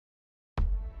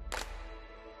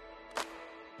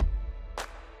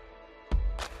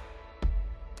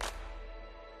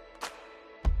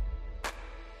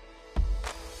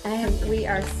We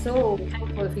are so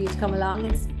thankful for you to come along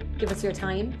and give us your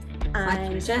time.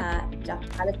 And Dr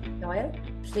Alison Doyle,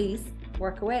 please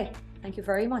work away. Thank you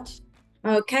very much.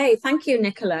 Okay, thank you,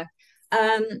 Nicola.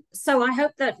 So I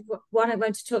hope that what I'm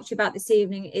going to talk to you about this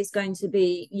evening is going to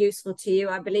be useful to you.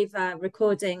 I believe a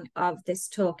recording of this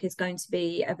talk is going to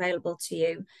be available to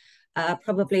you,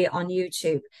 probably on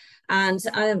YouTube. And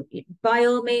by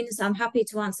all means, I'm happy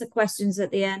to answer questions at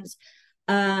the end.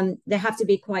 They have to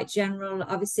be quite general.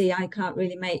 Obviously, I can't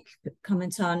really make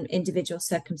comment on individual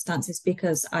circumstances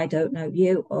because I don't know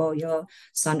you or your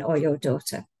son or your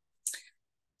daughter.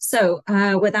 So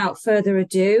without further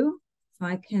ado, if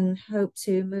I can hope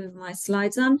to move my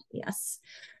slides on. Yes.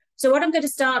 So what I'm going to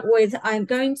start with, I'm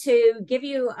going to give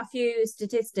you a few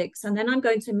statistics, and then I'm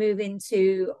going to move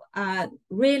into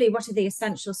really what are the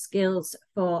essential skills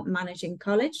for managing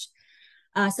college.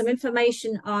 Some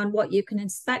information on what you can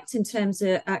expect in terms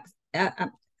of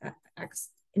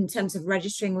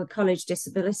registering with college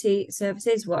disability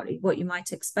services, what you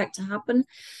might expect to happen,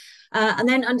 and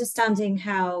then understanding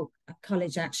how a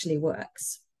college actually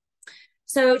works.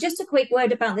 So just a quick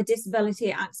word about the Disability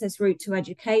Access Route to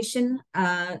Education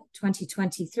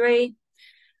 2023.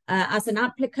 As an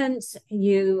applicant,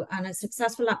 and a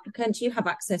successful applicant, you have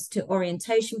access to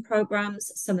orientation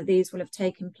programs. Some of these will have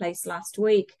taken place last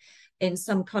week. In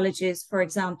some colleges, for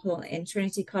example, in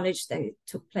Trinity College, they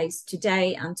took place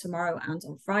today and tomorrow and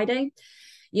on Friday.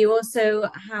 You also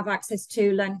have access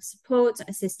to learning support,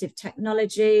 assistive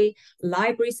technology,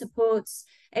 library supports,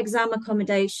 exam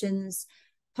accommodations,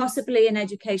 possibly an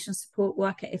educational support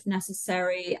worker if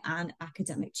necessary, and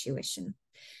academic tuition.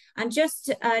 And just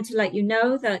to let you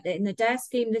know that in the DARE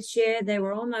scheme this year, there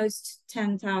were almost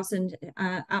 10,000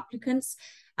 applicants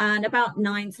and about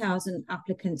 9,000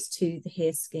 applicants to the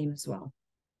HERE scheme as well.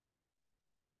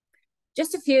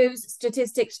 Just a few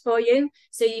statistics for you.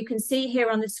 So you can see here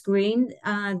on the screen,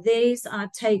 these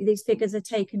figures are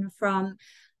taken from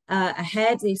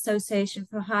AHEAD, the Association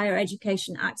for Higher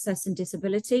Education Access and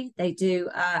Disability. They do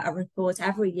a report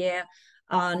every year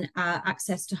on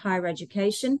access to higher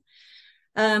education.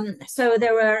 So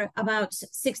there were about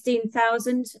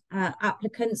 16,000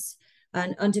 applicants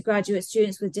and undergraduate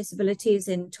students with disabilities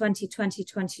in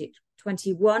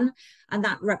 2020-2021, and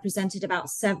that represented about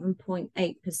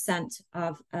 7.8%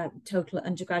 of total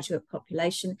undergraduate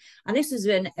population. And this has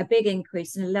been a big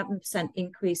increase, an 11%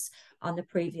 increase on the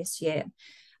previous year.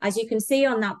 As you can see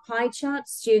on that pie chart,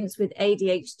 students with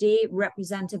ADHD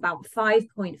represent about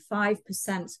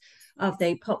 5.5% of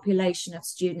the population of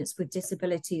students with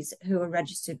disabilities who are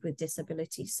registered with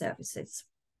disability services.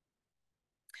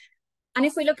 And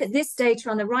if we look at this data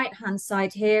on the right-hand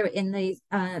side here in the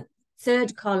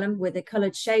third column with the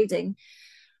coloured shading,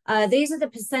 these are the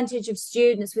percentage of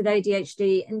students with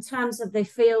ADHD in terms of the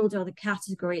field or the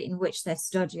category in which they're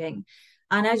studying.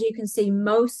 And as you can see,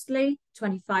 mostly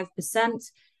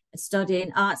 25% study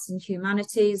in arts and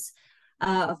humanities.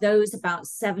 Of those, about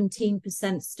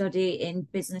 17% study in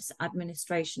business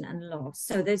administration and law.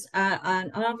 So there's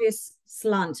an obvious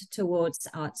slant towards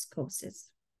arts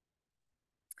courses.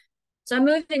 So I'm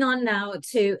moving on now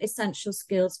to essential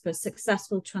skills for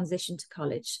successful transition to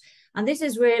college. And this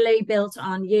is really built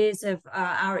on years of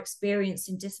our experience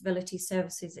in disability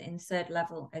services in third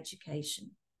level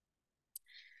education.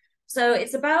 So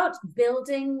it's about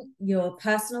building your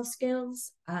personal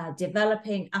skills,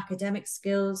 developing academic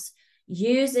skills,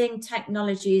 using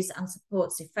technologies and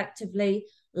supports effectively,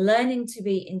 learning to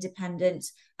be independent,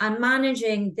 and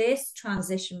managing this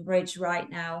transition bridge right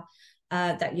now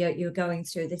that you're going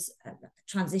through, this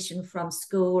transition from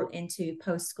school into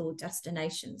post-school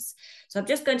destinations. So I'm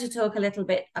just going to talk a little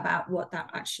bit about what that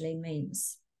actually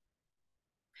means.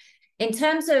 In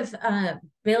terms of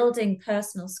building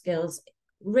personal skills,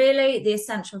 really the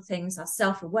essential things are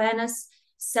self-awareness,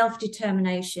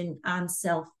 self-determination, and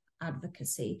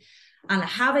self-advocacy. And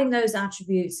having those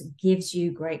attributes gives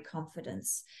you great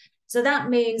confidence. So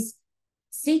that means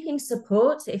seeking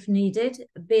support if needed,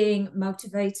 being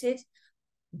motivated,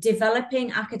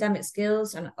 developing academic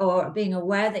skills or being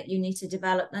aware that you need to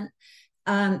develop them,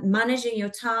 managing your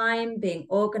time, being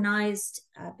organized,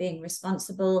 being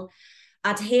responsible,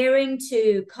 adhering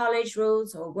to college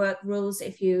rules or work rules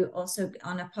if you also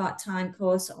on a part-time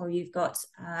course or you've got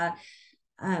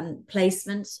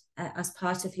placement as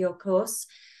part of your course,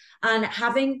 and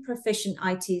having proficient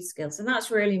IT skills. And that's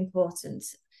really important.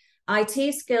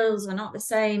 IT skills are not the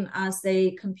same as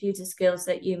the computer skills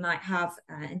that you might have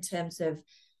in terms of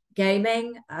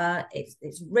gaming.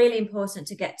 It's really important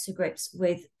to get to grips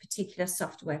with particular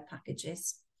software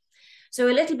packages. So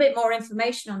a little bit more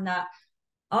information on that.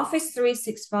 Office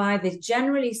 365 is,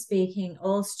 generally speaking,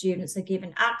 all students are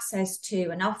given access to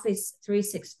an Office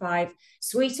 365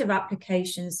 suite of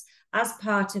applications as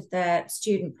part of their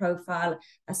student profile,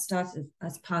 as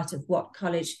part of what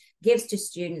college gives to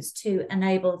students to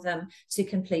enable them to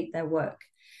complete their work.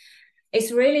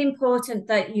 It's really important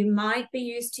that you might be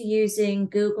used to using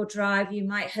Google Drive. You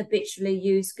might habitually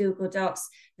use Google Docs.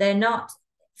 They're not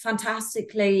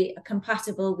fantastically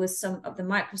compatible with some of the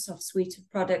Microsoft suite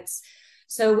of products.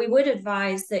 So we would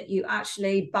advise that you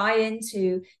actually buy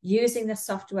into using the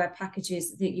software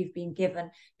packages that you've been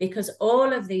given, because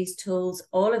all of these tools,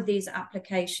 all of these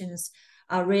applications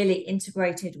are really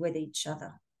integrated with each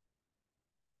other.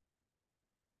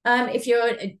 If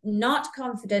you're not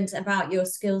confident about your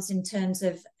skills in terms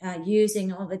of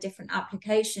using all the different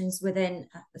applications within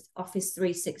Office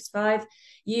 365,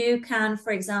 you can,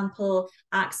 for example,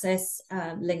 access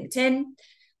LinkedIn.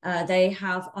 They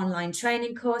have online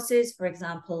training courses, for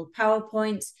example,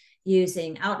 PowerPoint,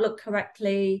 using Outlook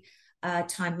correctly,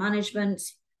 time management,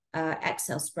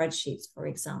 Excel spreadsheets, for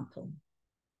example.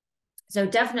 So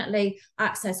definitely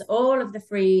access all of the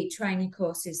free training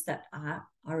courses that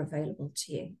are available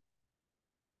to you.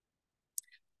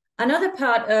 Another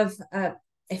part of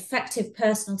effective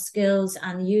personal skills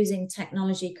and using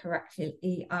technology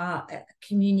correctly are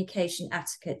communication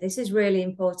etiquette. This is really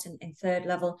important in third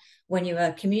level when you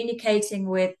are communicating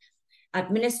with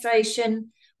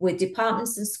administration, with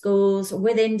departments and schools,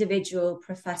 with individual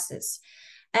professors.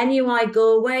 NUI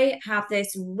Galway have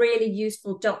this really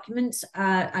useful document,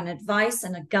 an advice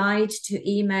and a guide to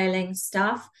emailing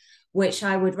staff, which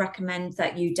I would recommend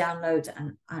that you download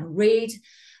and read.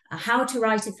 How to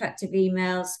write effective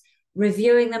emails,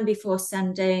 reviewing them before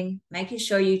sending, making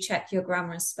sure you check your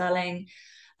grammar and spelling.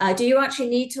 Do you actually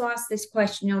need to ask this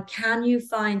question, or can you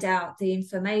find out the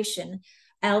information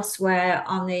elsewhere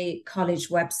on the college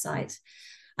website?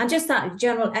 And just that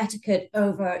general etiquette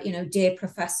over, dear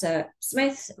Professor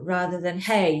Smith, rather than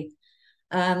hey.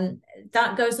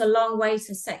 That goes a long way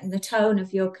to setting the tone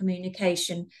of your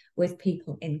communication with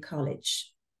people in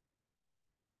college.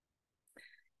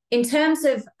 In terms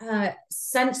of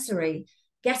sensory,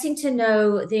 getting to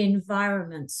know the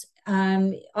environment.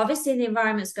 Obviously, the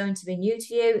environment's going to be new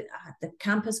to you. The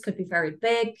campus could be very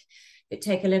big. It'd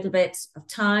take a little bit of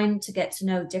time to get to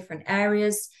know different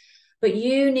areas. But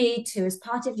you need to, as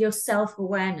part of your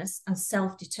self-awareness and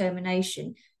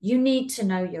self-determination, you need to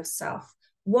know yourself.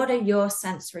 What are your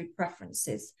sensory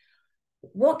preferences?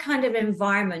 What kind of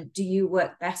environment do you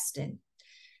work best in?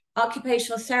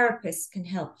 Occupational therapists can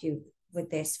help you with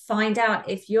this. Find out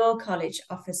if your college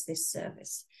offers this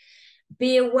service.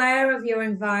 Be aware of your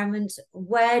environment.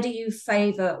 Where do you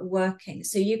favor working?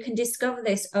 So you can discover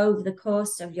this over the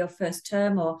course of your first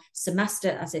term or semester,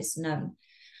 as it's known.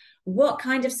 What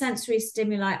kind of sensory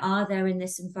stimuli are there in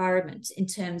this environment in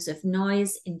terms of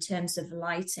noise, in terms of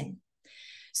lighting?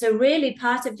 So really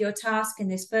part of your task in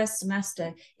this first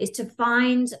semester is to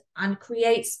find and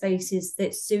create spaces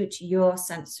that suit your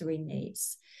sensory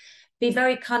needs. Be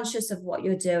very conscious of what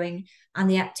you're doing and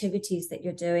the activities that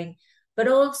you're doing, but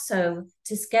also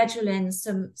to schedule in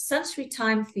some sensory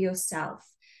time for yourself.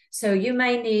 So you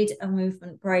may need a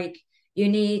movement break. You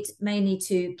may need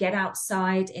to get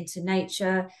outside into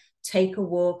nature, take a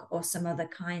walk, or some other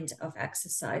kind of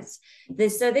exercise.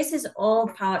 So this is all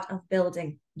part of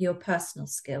building your personal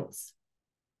skills.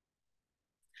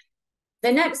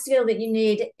 The next skill that you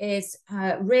need is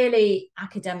really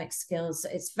academic skills.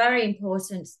 It's very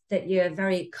important that you're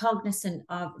very cognizant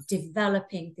of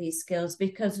developing these skills,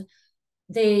 because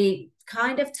the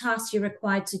kind of tasks you're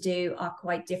required to do are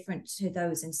quite different to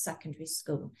those in secondary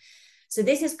school. So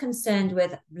this is concerned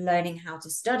with learning how to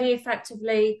study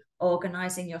effectively,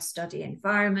 organizing your study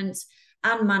environment,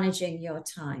 and managing your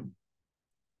time.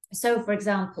 So, for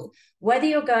example, whether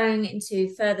you're going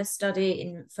into further study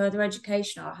in further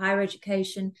education or higher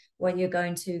education, whether you're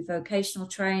going to vocational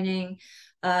training,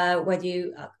 whether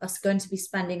you are going to be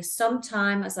spending some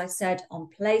time, as I said, on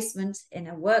placement in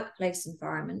a workplace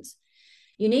environment,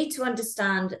 you need to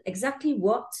understand exactly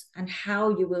what and how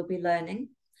you will be learning.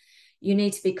 You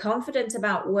need to be confident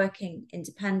about working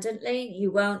independently.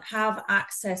 You won't have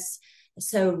access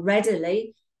so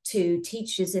readily to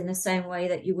teachers in the same way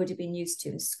that you would have been used to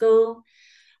in school.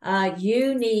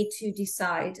 You need to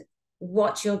decide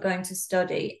what you're going to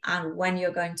study and when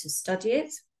you're going to study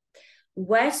it,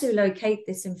 where to locate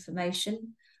this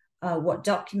information, what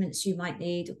documents you might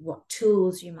need, what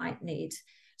tools you might need.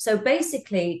 So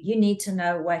basically, you need to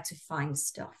know where to find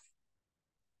stuff.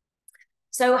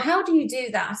 So how do you do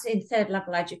that in third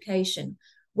level education?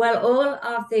 Well, all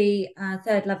of the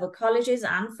third level colleges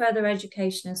and further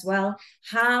education as well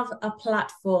have a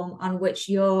platform on which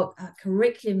your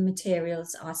curriculum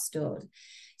materials are stored.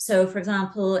 So, for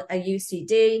example, a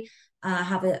UCD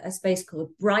have a space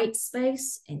called Bright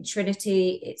Space. In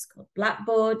Trinity, it's called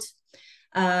Blackboard.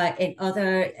 In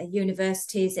other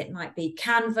universities, it might be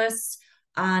Canvas.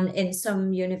 And in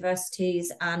some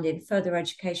universities and in further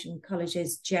education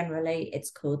colleges, generally,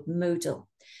 it's called Moodle.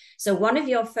 So one of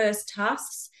your first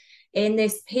tasks in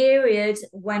this period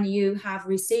when you have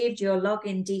received your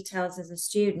login details as a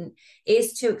student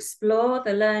is to explore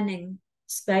the learning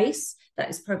space that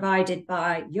is provided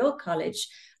by your college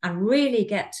and really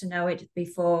get to know it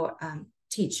before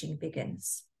teaching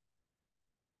begins.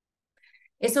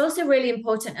 It's also really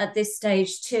important at this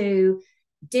stage to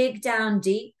dig down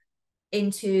deep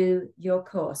into your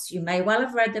course. You may well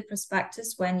have read the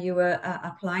prospectus when you were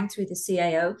applying through the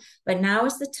CAO, but now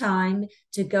is the time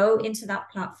to go into that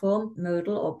platform,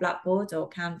 Moodle or Blackboard or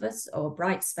Canvas or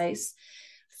Brightspace,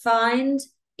 find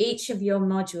each of your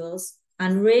modules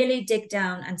and really dig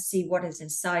down and see what is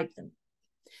inside them.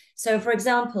 So for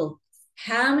example,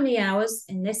 how many hours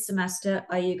in this semester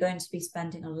are you going to be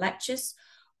spending on lectures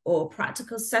or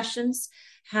practical sessions?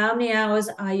 How many hours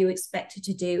are you expected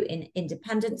to do in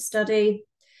independent study?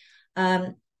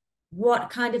 What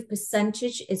kind of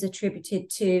percentage is attributed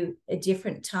to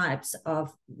different types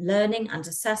of learning and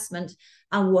assessment?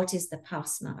 And what is the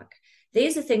pass mark?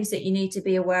 These are things that you need to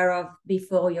be aware of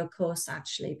before your course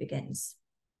actually begins.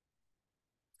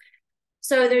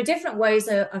 So there are different ways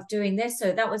of doing this.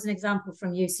 So that was an example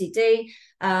from UCD.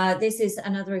 This is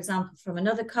another example from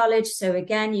another college. So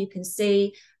again, you can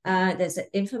see there's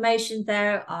information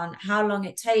there on how long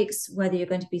it takes, whether you're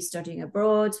going to be studying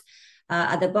abroad.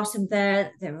 At the bottom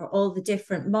there are all the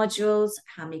different modules,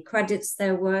 how many credits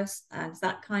there were, and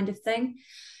that kind of thing.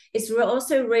 It's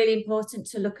also really important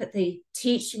to look at the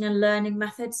teaching and learning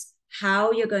methods,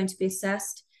 how you're going to be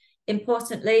assessed.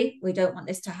 Importantly, we don't want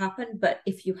this to happen, but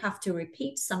if you have to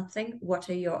repeat something, what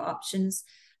are your options?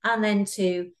 And then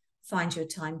to find your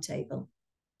timetable.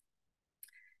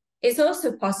 It's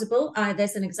also possible,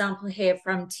 there's an example here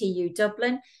from TU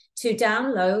Dublin, to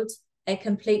download a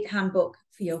complete handbook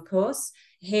for your course.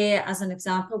 Here, as an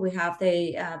example, we have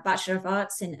the Bachelor of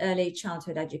Arts in Early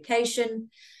Childhood Education.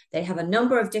 They have a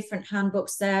number of different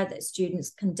handbooks there that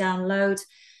students can download.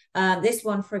 This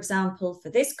one, for example, for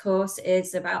this course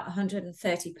is about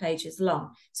 130 pages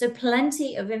long. So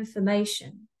plenty of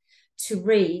information to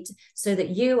read so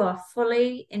that you are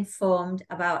fully informed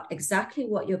about exactly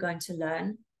what you're going to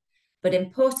learn, but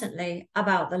importantly,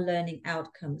 about the learning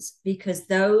outcomes, because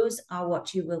those are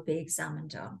what you will be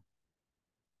examined on.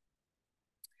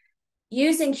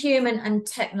 Using human and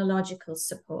technological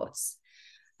supports.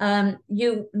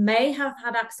 You may have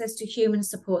had access to human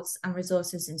supports and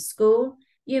resources in school.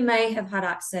 You may have had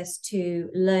access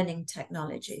to learning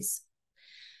technologies.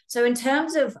 So in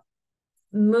terms of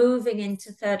moving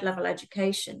into third level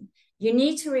education, you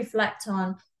need to reflect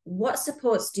on what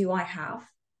supports do I have?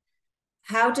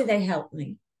 How do they help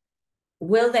me?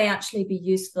 Will they actually be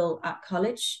useful at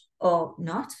college or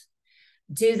not?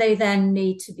 Do they then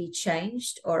need to be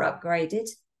changed or upgraded?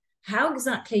 How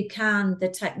exactly can the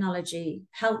technology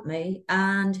help me,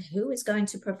 and who is going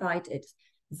to provide it?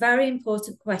 Very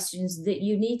important questions that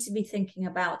you need to be thinking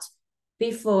about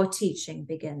before teaching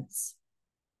begins.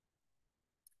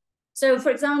 So,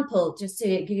 for example, just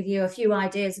to give you a few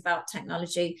ideas about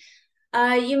technology,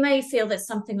 you may feel that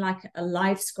something like a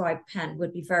LiveScribe pen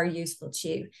would be very useful to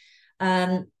you.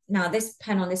 Now, this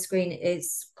pen on this screen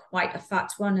is quite a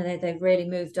fat one, and they've really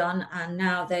moved on, and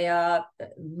now they are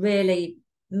really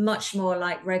much more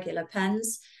like regular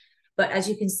pens. But as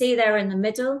you can see there in the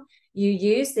middle, you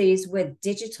use these with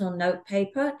digital note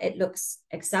paper. It looks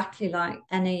exactly like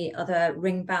any other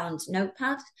ring-bound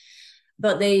notepad.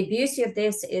 But the beauty of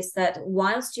this is that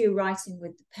whilst you're writing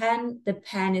with the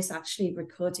pen is actually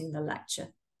recording the lecture.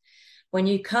 When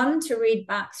you come to read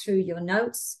back through your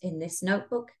notes in this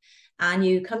notebook, and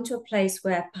you come to a place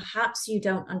where perhaps you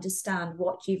don't understand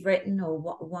what you've written or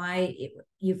why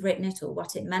you've written it or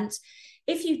what it meant,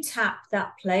 if you tap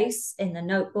that place in the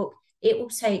notebook, it will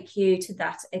take you to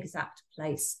that exact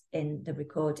place in the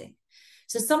recording.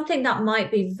 So something that might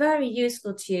be very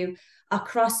useful to you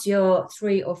across your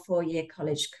 3 or 4 year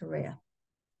college career.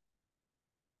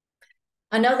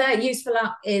 Another useful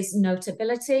app is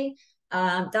Notability.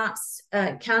 That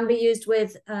can be used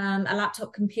with a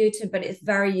laptop computer, but it's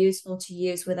very useful to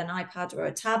use with an iPad or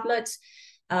a tablet.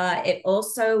 It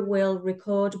also will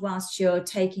record whilst you're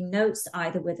taking notes,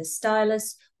 either with a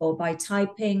stylus or by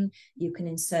typing. You can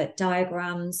insert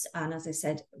diagrams and, as I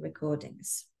said,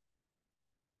 recordings.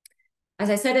 As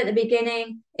I said at the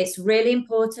beginning, it's really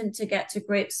important to get to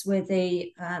grips with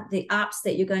the apps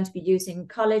that you're going to be using in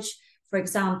college. For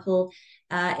example,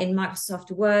 in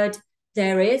Microsoft Word,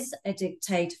 there is a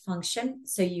dictate function,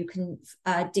 so you can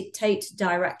dictate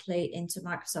directly into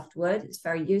Microsoft Word. It's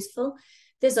very useful.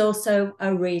 There's also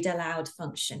a read aloud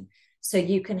function, so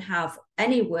you can have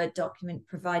any Word document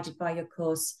provided by your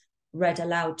course read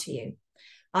aloud to you.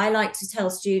 I like to tell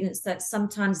students that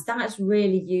sometimes that's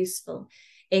really useful.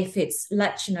 If it's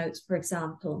lecture notes, for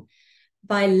example,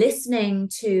 by listening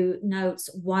to notes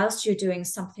whilst you're doing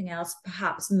something else,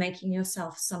 perhaps making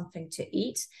yourself something to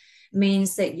eat,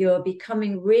 means that you're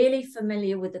becoming really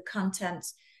familiar with the content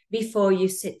before you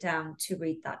sit down to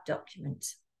read that document.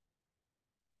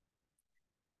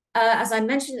 As I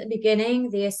mentioned at the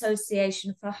beginning, the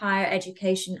Association for Higher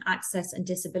Education Access and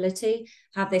Disability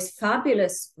have this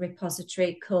fabulous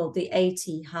repository called the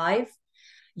AT Hive.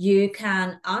 You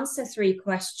can answer 3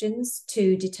 questions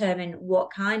to determine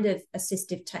what kind of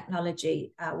assistive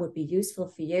technology would be useful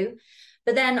for you.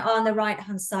 But then on the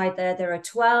right-hand side there are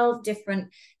 12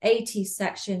 different AT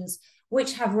sections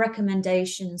which have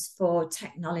recommendations for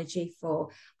technology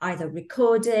for either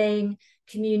recording,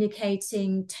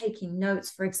 communicating, taking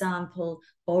notes, for example,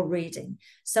 or reading.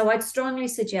 So I'd strongly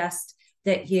suggest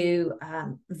that you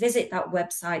visit that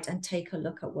website and take a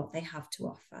look at what they have to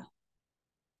offer.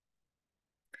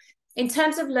 In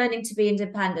terms of learning to be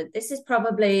independent, this is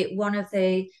probably one of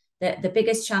the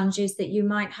biggest challenges that you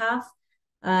might have.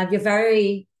 You're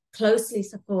very closely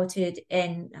supported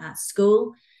in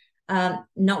school,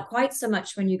 not quite so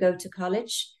much when you go to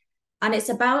college. And it's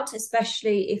about,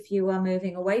 especially if you are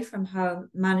moving away from home,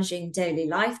 managing daily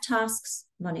life tasks,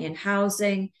 money and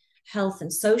housing, health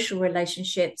and social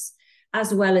relationships,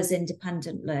 as well as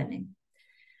independent learning.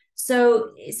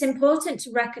 So it's important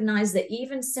to recognize that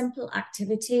even simple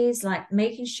activities like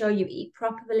making sure you eat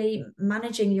properly,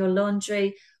 managing your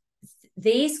laundry,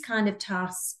 these kind of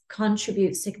tasks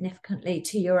contribute significantly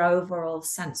to your overall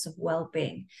sense of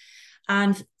well-being.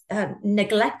 And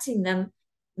neglecting them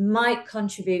might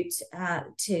contribute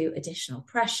to additional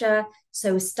pressure.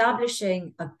 So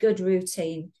establishing a good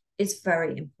routine is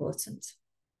very important.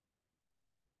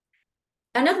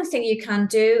 Another thing you can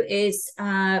do is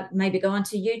maybe go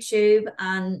onto YouTube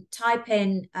and type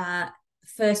in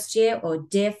first year or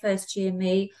Dear First Year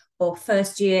Me or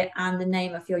first year and the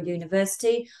name of your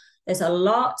university. There's a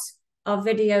lot of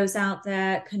videos out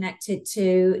there connected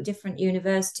to different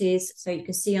universities. So you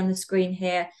can see on the screen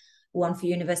here, one for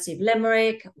University of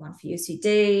Limerick, one for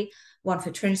UCD, one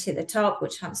for Trinity at the top,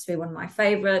 which happens to be one of my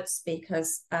favorites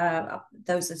because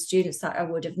those are students that I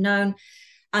would have known.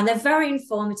 And they're very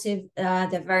informative,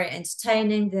 they're very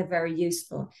entertaining, they're very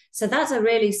useful. So that's a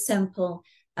really simple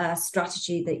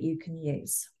strategy that you can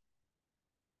use.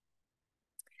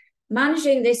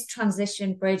 Managing this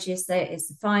transition bridge is the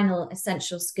final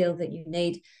essential skill that you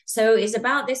need. So it's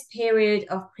about this period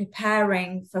of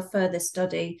preparing for further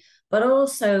study, but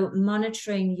also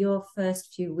monitoring your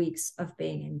first few weeks of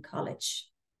being in college.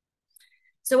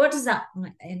 So what does that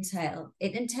entail?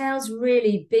 It entails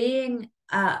really being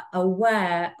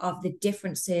aware of the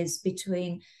differences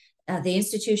between the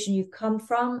institution you've come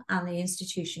from and the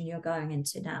institution you're going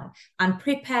into now, and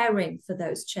preparing for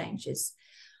those changes.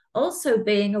 Also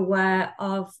being aware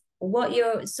of what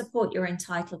support you're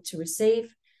entitled to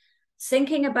receive,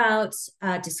 thinking about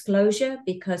disclosure,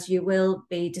 because you will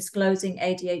be disclosing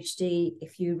ADHD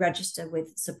if you register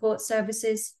with support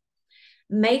services,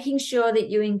 making sure that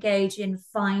you engage in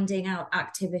finding out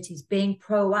activities, being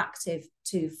proactive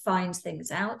to find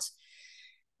things out,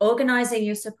 organizing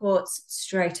your supports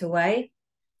straight away,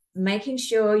 making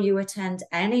sure you attend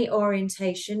any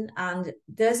orientation. And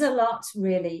there's a lot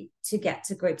really to get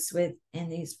to grips with in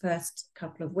these first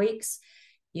couple of weeks.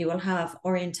 You will have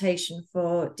orientation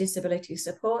for disability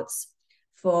supports,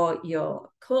 for your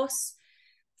course,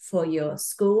 for your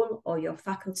school or your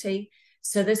faculty.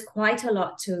 So there's quite a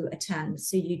lot to attend.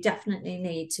 So you definitely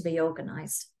need to be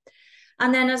organized.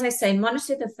 And then, as I say,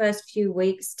 monitor the first few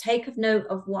weeks, take a note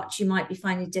of what you might be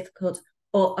finding difficult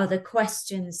or other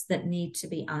questions that need to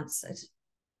be answered.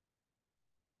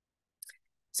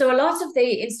 So a lot of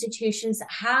the institutions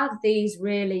have these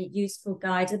really useful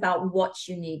guides about what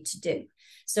you need to do.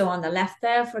 So on the left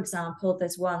there, for example,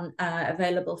 there's one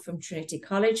available from Trinity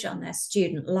College on their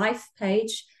student life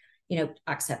page. You know,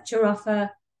 accept your offer,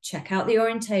 check out the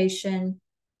orientation,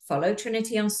 follow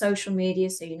Trinity on social media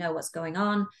so you know what's going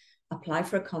on, apply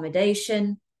for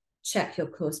accommodation, check your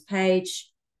course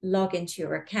page, log into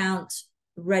your account,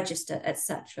 register,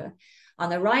 etc. On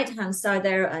the right-hand side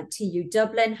there, TU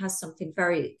Dublin has something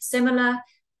very similar.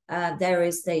 There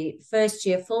is the first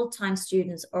year full-time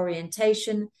students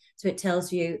orientation. So it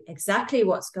tells you exactly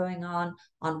what's going on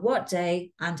what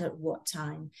day and at what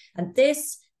time. And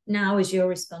this now is your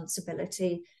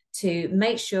responsibility to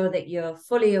make sure that you're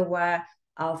fully aware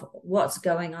of what's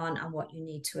going on and what you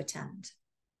need to attend.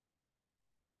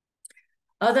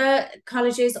 Other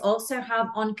colleges also have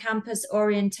on-campus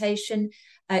orientation.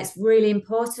 It's really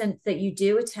important that you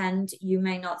do attend. You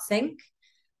may not think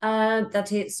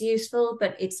that it's useful,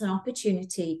 but it's an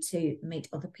opportunity to meet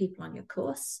other people on your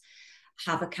course,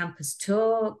 have a campus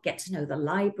tour, get to know the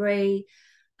library.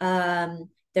 There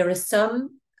are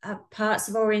some parts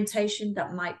of orientation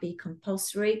that might be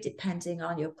compulsory depending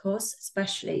on your course,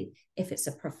 especially if it's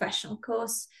a professional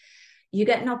course. You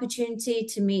get an opportunity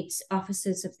to meet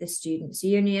officers of the Students'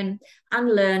 Union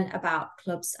and learn about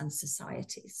clubs and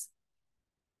societies.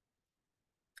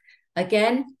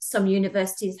 Again, some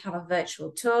universities have a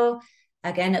virtual tour.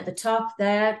 Again, at the top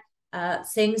there,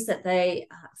 things that they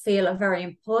feel are very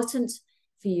important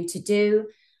for you to do,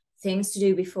 things to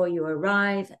do before you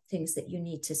arrive, things that you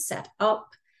need to set up,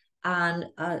 and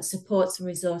supports and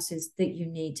resources that you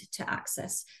need to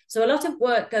access. So a lot of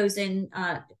work goes in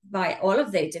by all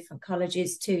of the different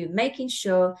colleges to making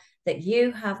sure that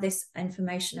you have this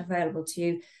information available to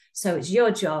you. So it's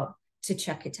your job to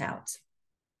check it out.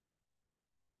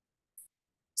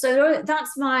 So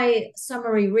that's my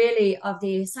summary really of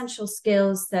the essential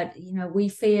skills that we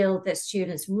feel that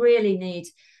students really need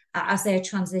as they're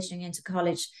transitioning into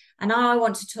college. And now I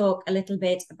want to talk a little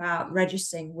bit about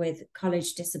registering with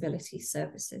College Disability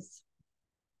Services.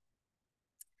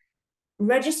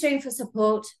 Registering for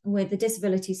support with the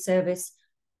Disability Service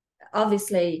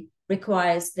obviously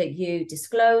requires that you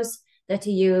disclose that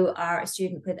you are a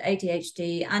student with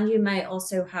ADHD, and you may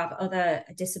also have other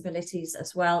disabilities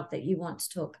as well that you want to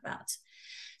talk about.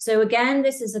 So again,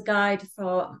 this is a guide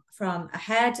from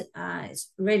AHEAD.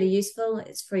 It's really useful.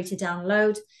 It's free to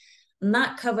download. And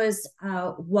that covers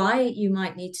why you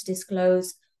might need to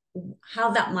disclose,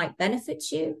 how that might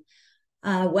benefit you,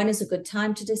 when is a good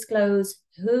time to disclose,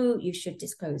 who you should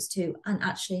disclose to, and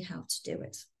actually how to do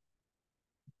it.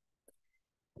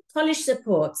 College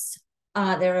supports.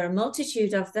 There are a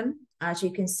multitude of them. As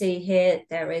you can see here,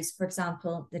 there is, for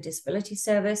example, the Disability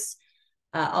Service,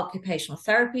 occupational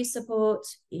therapy support,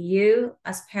 you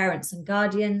as parents and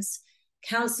guardians,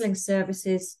 counselling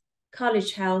services,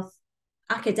 college health,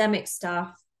 academic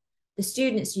staff, the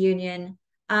Students' Union,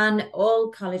 and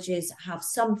all colleges have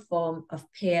some form of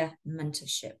peer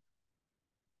mentorship.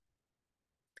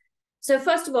 So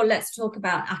first of all, let's talk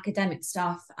about academic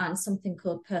staff and something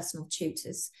called personal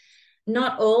tutors.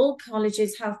 Not all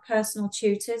colleges have personal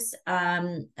tutors.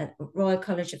 At Royal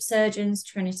College of Surgeons,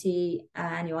 Trinity,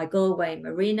 NUI Galway, and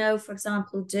Marino, for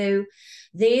example, do.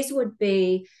 These would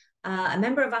be a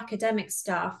member of academic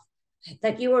staff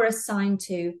that you are assigned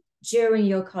to during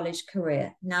your college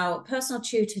career. Now, personal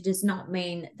tutor does not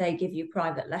mean they give you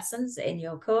private lessons in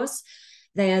your course.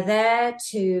 They are there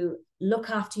to look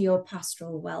after your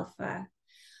pastoral welfare.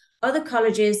 Other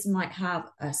colleges might have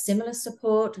a similar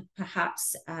support.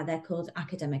 Perhaps they're called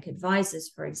academic advisors,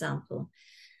 for example.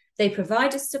 They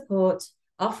provide us support,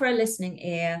 offer a listening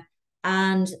ear,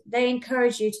 and they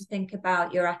encourage you to think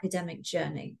about your academic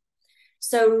journey.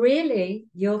 So really,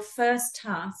 your first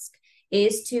task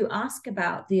is to ask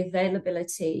about the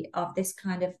availability of this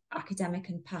kind of academic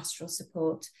and pastoral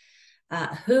support.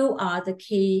 Who are the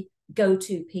key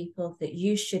go-to people that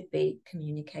you should be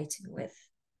communicating with?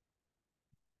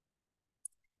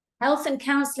 Health and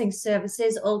counselling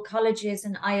services, all colleges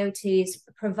and IOTs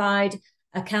provide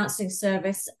a counselling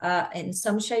service in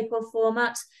some shape or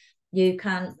format. You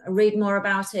can read more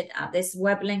about it at this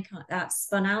web link at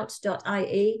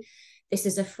spunout.ie. This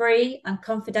is a free and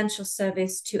confidential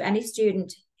service to any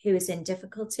student who is in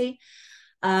difficulty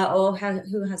or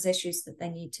who has issues that they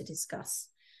need to discuss.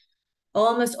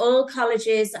 Almost all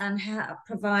colleges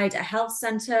provide a health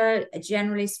centre.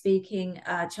 Generally speaking,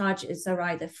 charges are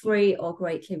either free or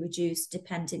greatly reduced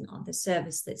depending on the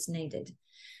service that's needed.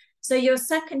 So your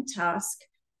second task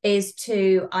is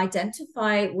to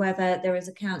identify whether there is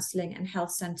a counselling and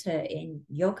health centre in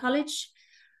your college,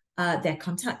 their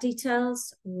contact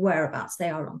details, whereabouts they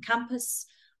are on campus,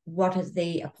 what is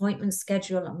the appointment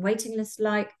schedule and waiting list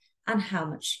like, and how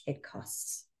much it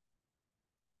costs.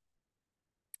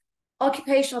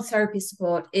 Occupational therapy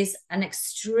support is an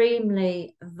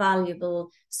extremely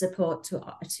valuable support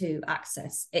to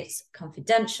access. It's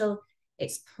confidential,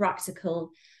 it's practical,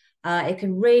 it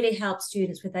can really help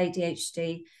students with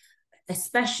ADHD,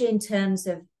 especially in terms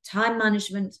of time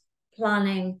management,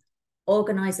 planning,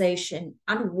 organisation,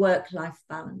 and work-life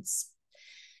balance.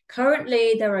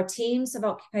 Currently, there are teams of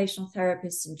occupational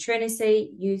therapists in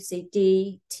Trinity,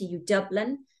 UCD, TU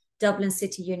Dublin, Dublin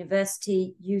City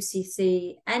University,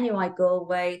 UCC, NUI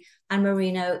Galway, and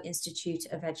Marino Institute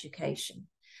of Education.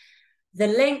 The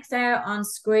link there on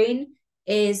screen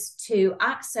is to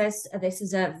access, this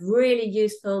is a really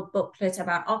useful booklet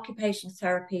about occupational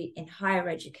therapy in higher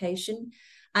education.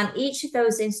 And each of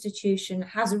those institutions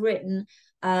has written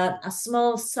a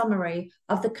small summary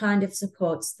of the kind of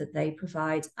supports that they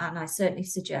provide. And I certainly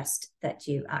suggest that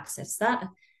you access that.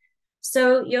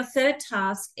 So your third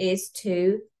task is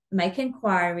to make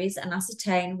inquiries and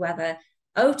ascertain whether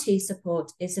OT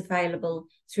support is available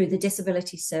through the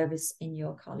disability service in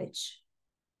your college.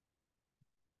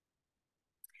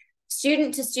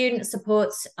 Student-to-student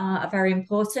supports are very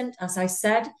important. As I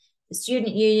said, the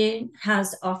student union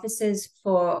has officers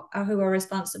for who are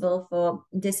responsible for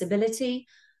disability,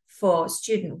 for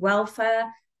student welfare,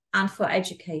 and for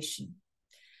education.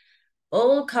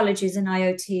 All colleges and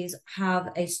IOTs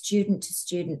have a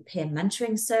student-to-student peer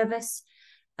mentoring service,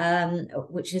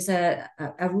 which is a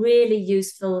really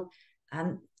useful,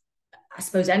 I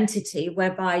suppose, entity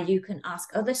whereby you can ask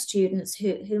other students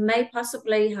who may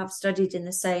possibly have studied in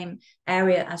the same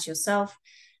area as yourself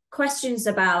questions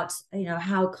about,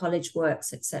 how college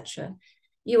works, etc.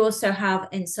 You also have,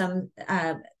 in some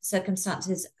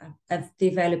circumstances, of the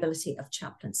availability of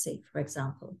chaplaincy, for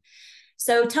example.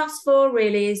 So task 4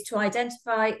 really is to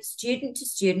identify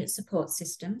student-to-student support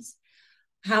systems,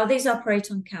 how these operate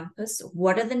on campus,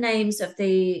 what are the names of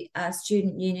the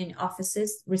student union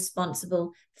officers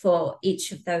responsible for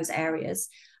each of those areas,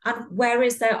 and where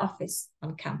is their office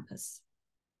on campus.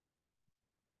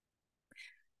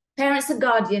 Parents and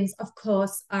guardians, of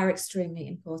course, are extremely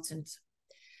important.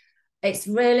 It's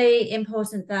really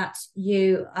important that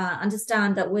you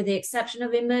understand that with the exception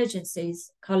of emergencies,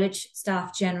 college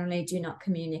staff generally do not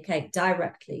communicate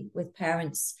directly with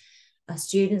parents.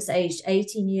 Students aged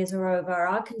 18 years or over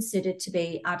are considered to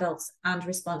be adults and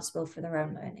responsible for their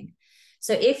own learning.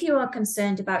 So if you are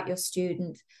concerned about your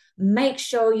student, make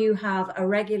sure you have a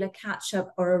regular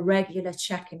catch-up or a regular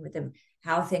check-in with them.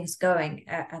 How are things going?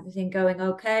 Everything going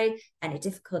okay? Any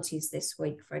difficulties this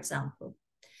week, for example?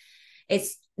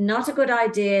 It's not a good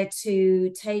idea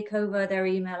to take over their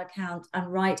email account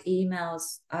and write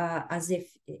emails as if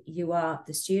you are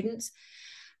the student.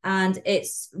 And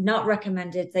it's not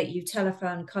recommended that you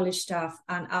telephone college staff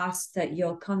and ask that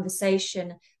your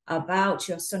conversation about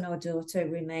your son or daughter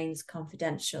remains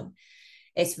confidential.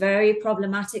 It's very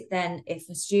problematic then if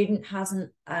a student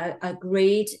hasn't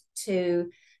agreed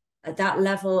to that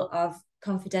level of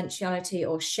confidentiality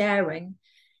or sharing.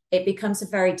 It becomes a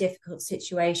very difficult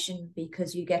situation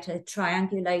because you get a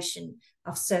triangulation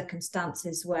of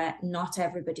circumstances where not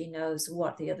everybody knows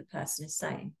what the other person is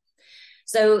saying.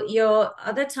 So your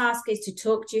other task is to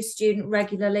talk to your student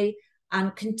regularly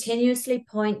and continuously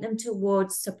point them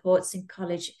towards supports in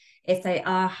college if they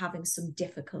are having some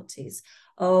difficulties.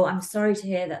 Oh, I'm sorry to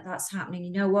hear that that's happening.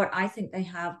 You know what? I think they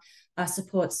have a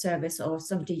support service or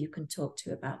somebody you can talk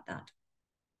to about that.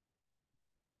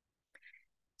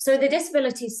 So the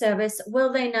disability service,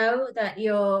 will they know that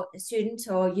your student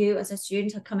or you as a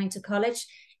student are coming to college?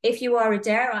 If you are a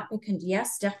DARE applicant,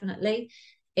 yes, definitely.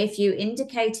 If you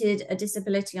indicated a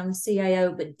disability on the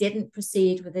CAO but didn't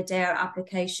proceed with a DARE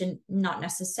application, not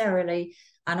necessarily.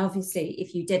 And obviously,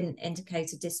 if you didn't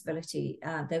indicate a disability,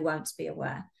 they won't be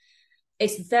aware.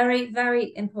 It's very,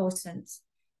 very important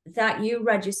that you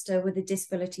register with the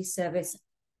disability service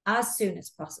as soon as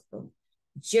possible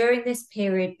during this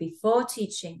period before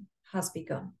teaching has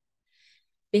begun,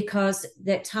 because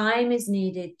the time is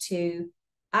needed to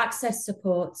access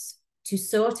supports, to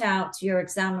sort out your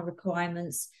exam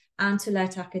requirements, and to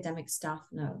let academic staff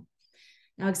know.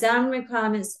 Now, exam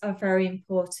requirements are very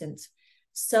important.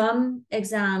 Some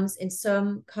exams in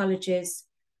some colleges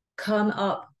come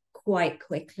up quite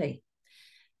quickly,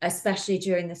 especially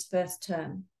during this first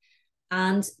term.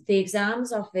 And the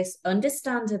exams office,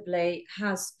 understandably,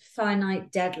 has finite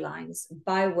deadlines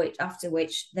after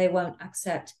which they won't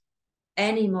accept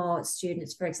any more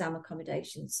students for exam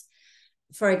accommodations.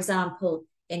 For example,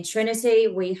 in Trinity,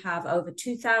 we have over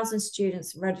 2,000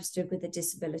 students registered with the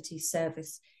disability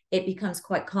service. It becomes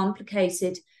quite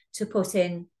complicated to put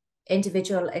in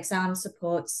individual exam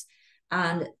supports,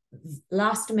 and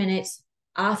last minute,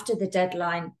 after the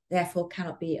deadline, therefore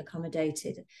cannot be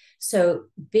accommodated. So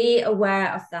be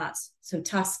aware of that. So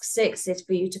task 6 is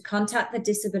for you to contact the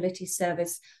disability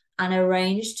service and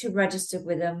arrange to register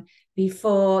with them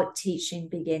before teaching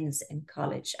begins in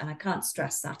college. And I can't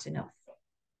stress that enough.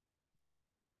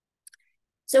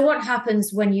 So what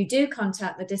happens when you do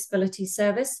contact the disability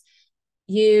service?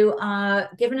 You are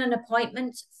given an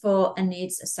appointment for a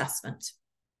needs assessment.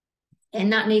 In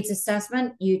that needs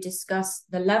assessment, you discuss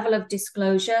the level of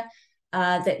disclosure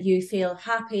that you feel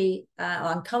happy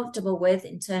or uncomfortable with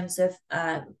in terms of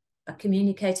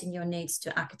communicating your needs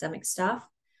to academic staff.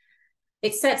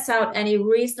 It sets out any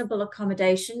reasonable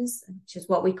accommodations, which is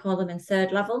what we call them in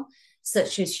third level,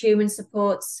 such as human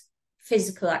supports,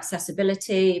 physical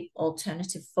accessibility,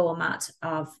 alternative format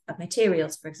of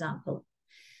materials, for example.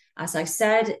 As I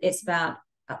said, it's about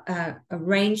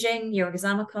arranging your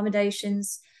exam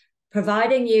accommodations,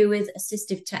 providing you with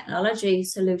assistive technology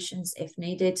solutions if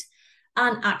needed,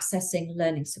 and accessing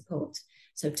learning support.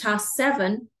 So task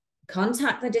 7,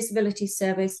 contact the disability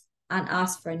service and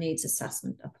ask for a needs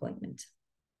assessment appointment.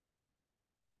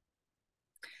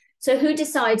 So who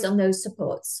decides on those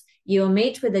supports? You'll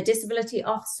meet with a disability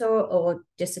officer or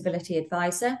disability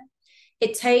advisor.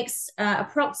 It takes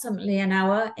approximately an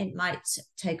hour. It might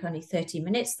take only 30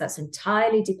 minutes. That's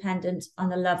entirely dependent on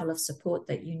the level of support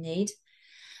that you need.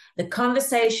 The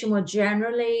conversation will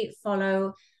generally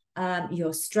follow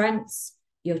your strengths,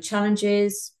 your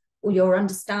challenges, or your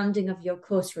understanding of your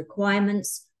course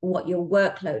requirements, what your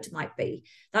workload might be.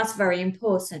 That's very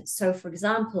important. So, for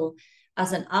example,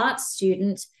 as an arts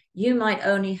student, you might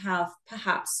only have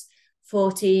perhaps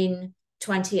 14,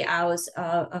 20 hours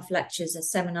of lectures and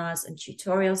seminars and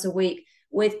tutorials a week,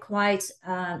 with quite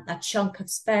a chunk of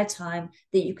spare time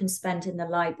that you can spend in the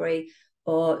library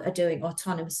or doing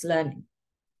autonomous learning.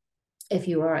 If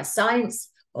you are a science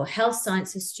or health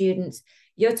sciences student,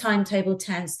 your timetable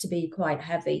tends to be quite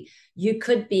heavy. You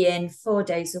could be in 4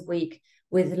 days a week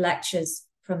with lectures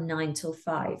from 9 till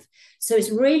 5. So it's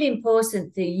really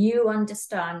important that you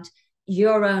understand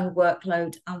your own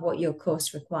workload and what your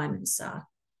course requirements are.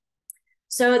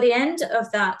 So at the end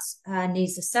of that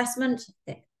needs assessment,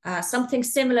 something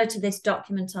similar to this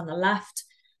document on the left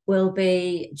will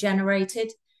be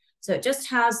generated. So it just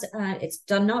has, it's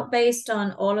done not based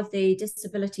on all of the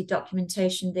disability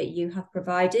documentation that you have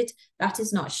provided. That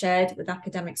is not shared with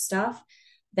academic staff.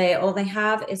 All they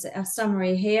have is a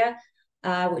summary here,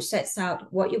 which sets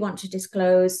out what you want to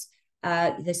disclose,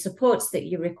 the supports that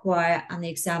you require, and the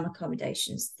exam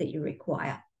accommodations that you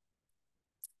require.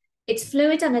 It's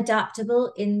fluid and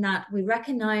adaptable in that we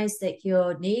recognize that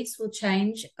your needs will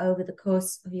change over the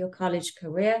course of your college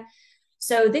career.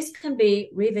 So this can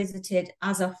be revisited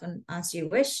as often as you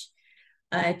wish.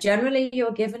 Generally,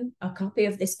 you're given a copy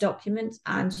of this document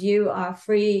and you are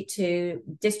free to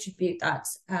distribute that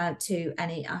to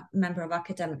any member of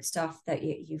academic staff that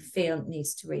you feel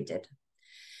needs to read it.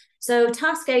 So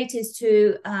task 8 is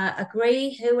to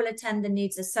agree who will attend the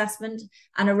needs assessment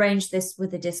and arrange this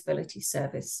with the disability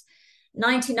service.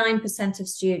 99% of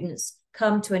students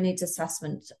come to a needs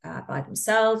assessment by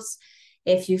themselves.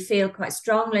 If you feel quite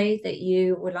strongly that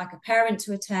you would like a parent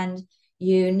to attend,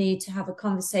 you need to have a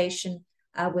conversation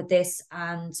with this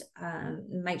and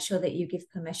make sure that you give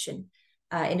permission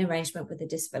in arrangement with the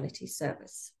disability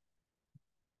service.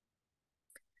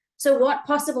 So what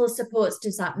possible supports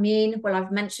does that mean? Well,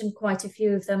 I've mentioned quite a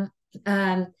few of them.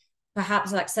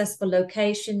 Perhaps accessible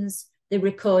locations, the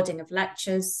recording of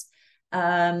lectures,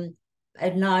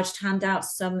 enlarged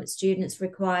handouts. Some students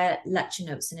require lecture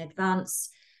notes in advance,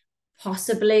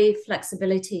 possibly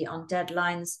flexibility on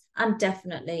deadlines, and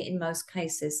definitely, in most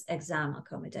cases, exam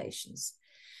accommodations.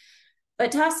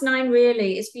 But task 9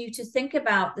 really is for you to think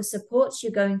about the supports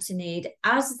you're going to need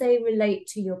as they relate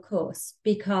to your course,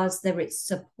 because the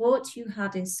support you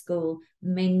had in school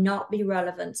may not be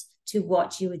relevant to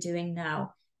what you are doing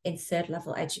now in third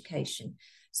level education.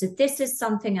 So this is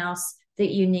something else that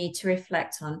you need to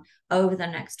reflect on over the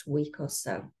next week or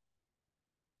so.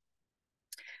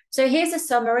 So here's a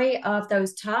summary of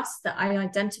those tasks that I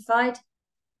identified.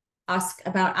 Ask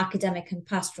about academic and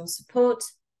pastoral support,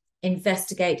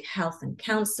 investigate health and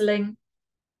counselling,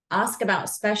 ask about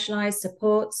specialised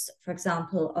supports, for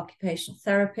example, occupational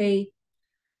therapy,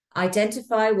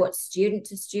 identify what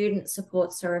student-to-student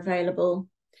supports are available.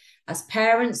 As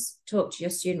parents, talk to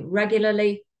your student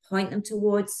regularly, point them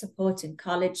towards support in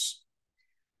college,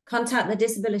 contact the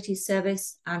disability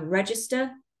service and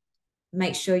register.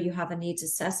 Make sure you have a needs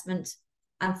assessment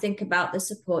and think about the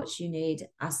supports you need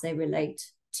as they relate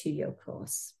to your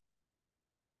course.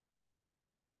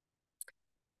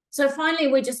 So finally,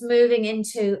 we're just moving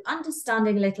into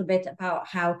understanding a little bit about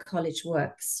how college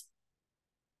works.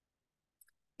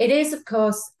 It is, of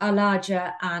course, a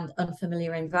larger and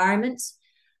unfamiliar environment.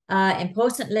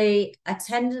 Importantly,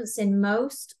 attendance in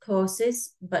most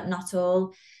courses, but not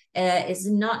all, is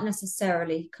not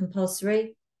necessarily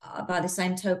compulsory. By the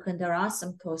same token, there are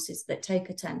some courses that take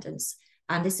attendance,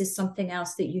 and this is something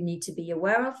else that you need to be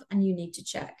aware of and you need to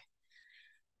check.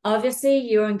 Obviously,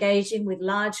 you're engaging with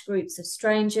large groups of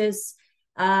strangers.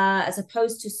 As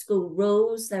opposed to school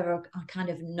rules, there are kind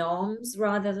of norms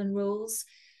rather than rules.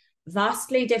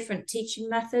 Vastly different teaching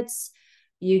methods.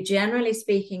 You, generally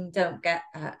speaking, don't get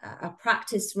a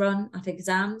practice run at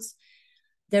exams.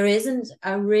 There isn't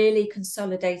a really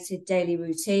consolidated daily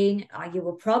routine. You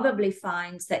will probably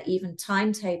find that even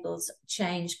timetables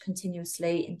change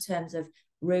continuously in terms of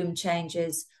room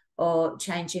changes or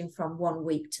changing from one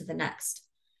week to the next.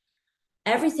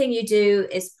 Everything you do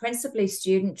is principally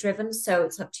student driven, so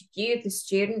it's up to you, the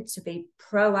student, to be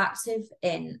proactive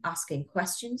in asking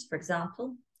questions, for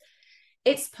example.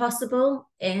 It's possible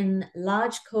in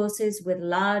large courses with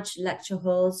large lecture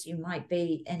halls, you might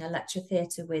be in a lecture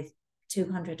theatre with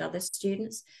 200 other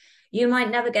students. You might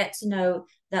never get to know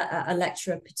a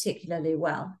lecturer particularly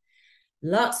well.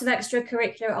 Lots of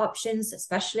extracurricular options,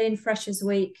 especially in Freshers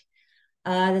Week.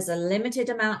 There's a limited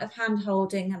amount of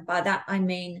hand-holding, and by that I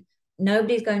mean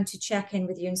nobody's going to check in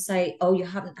with you and say, oh, you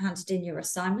haven't handed in your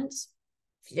assignments.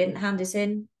 If you didn't hand it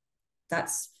in,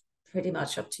 that's pretty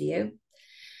much up to you.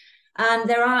 And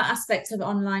there are aspects of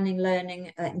online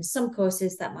learning in some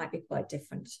courses that might be quite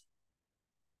different.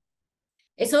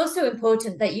 It's also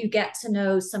important that you get to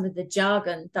know some of the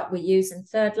jargon that we use in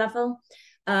third level.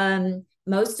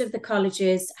 Most of the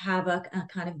colleges have a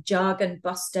kind of jargon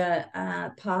buster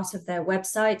part of their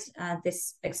website.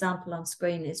 This example on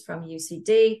screen is from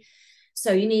UCD.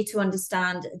 So you need to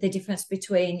understand the difference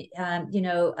between,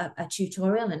 a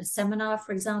tutorial and a seminar,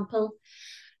 for example.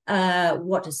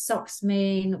 What does SOCs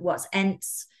mean? What's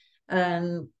ENTs?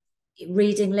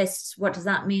 Reading lists, what does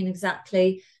that mean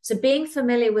exactly? So being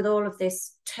familiar with all of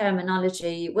this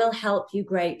terminology will help you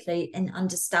greatly in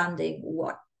understanding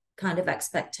what kind of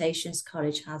expectations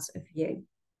college has of you.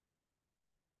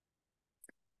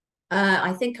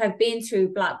 I think I've been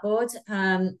through Blackboard.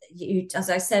 As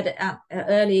I said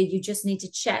earlier, you just need to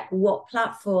check what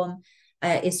platform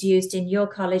is used in your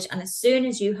college. And as soon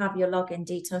as you have your login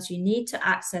details, you need to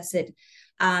access it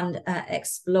and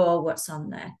explore what's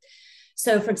on there.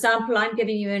 So, for example, I'm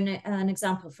giving you an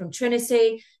example from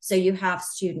Trinity. So you have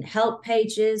student help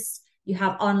pages, you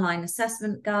have online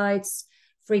assessment guides,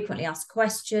 frequently asked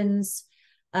questions.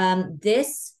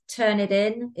 This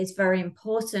Turnitin is very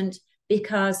important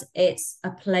because it's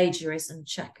a plagiarism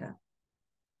checker.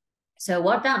 So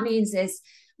what that means is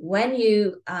when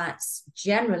you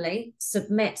generally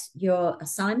submit your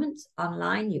assignment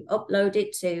online, you upload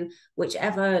it to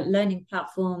whichever learning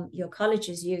platform your college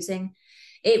is using,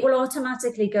 it will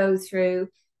automatically go through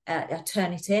a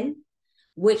Turnitin,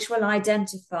 which will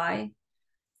identify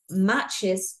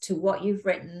matches to what you've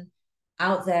written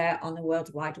out there on the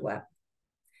World Wide Web.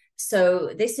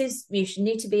 So you should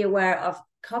need to be aware of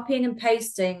copying and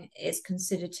pasting is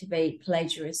considered to be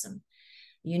plagiarism.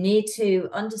 You need to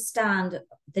understand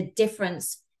the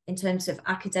difference in terms of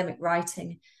academic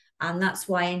writing, and that's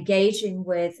why engaging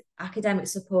with academic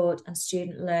support and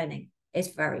student learning is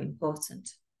very important.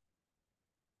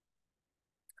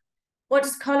 What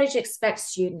does college expect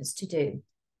students to do?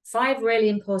 5 really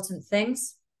important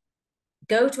things.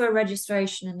 Go to a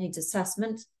registration and needs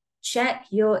assessment. Check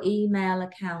your email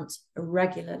account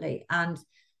regularly. And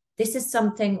this is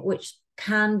something which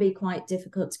can be quite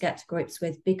difficult to get to grips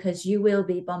with because you will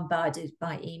be bombarded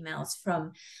by emails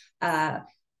from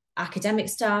academic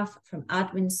staff, from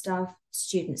admin staff,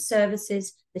 student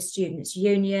services, the students'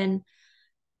 union.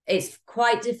 It's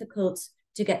quite difficult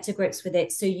to get to grips with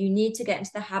it. So you need to get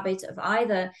into the habit of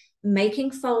either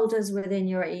making folders within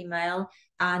your email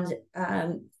and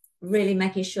really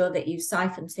making sure that you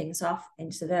siphon things off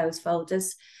into those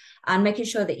folders and making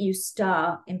sure that you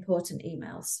star important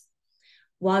emails.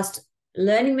 Whilst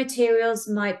learning materials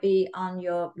might be on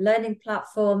your learning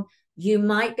platform, you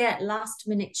might get last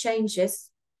minute changes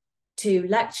to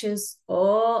lectures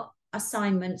or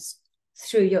assignments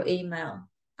through your email,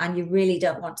 and you really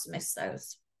don't want to miss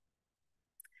those.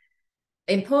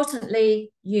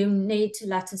 Importantly, you need to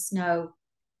let us know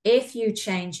if you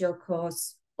change your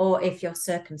course or if your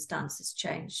circumstances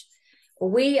change.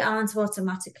 We aren't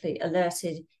automatically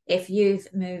alerted if you've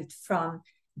moved from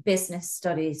business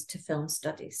studies to film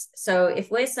studies. So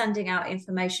if we're sending out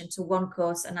information to one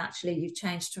course and actually you've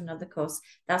changed to another course,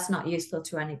 that's not useful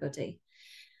to anybody.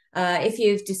 If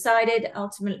you've decided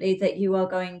ultimately that you are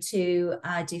going to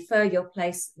defer your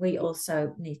place, we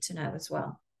also need to know as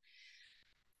well.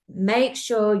 Make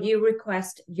sure you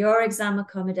request your exam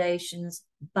accommodations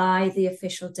by the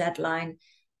official deadline.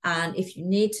 And if you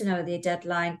need to know the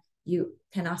deadline, you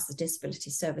can ask the Disability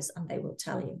Service and they will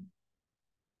tell you.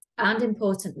 And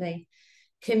importantly,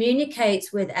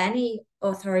 communicate with any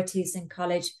authorities in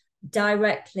college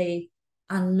directly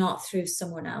and not through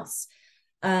someone else.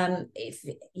 If,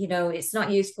 you know, it's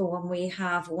not useful when we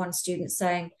have one student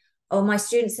saying, oh, my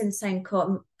student's in the same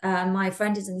course, my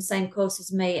friend is in the same course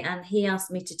as me, and he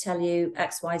asked me to tell you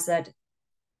X, Y, Z.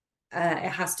 It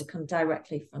has to come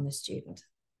directly from the student.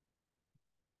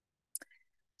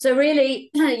 So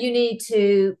really, you need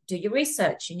to do your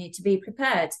research. You need to be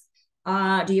prepared.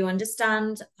 Do you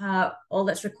understand all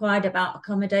that's required about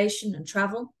accommodation and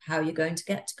travel? How you're going to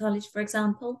get to college, for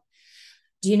example?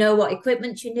 Do you know what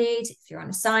equipment you need? If you're on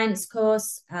a science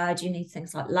course, do you need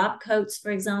things like lab coats,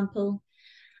 for example?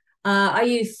 Are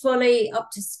you fully up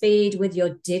to speed with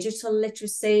your digital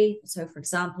literacy? So, for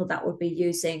example, that would be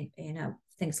using, you know,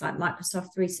 things like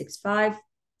Microsoft 365.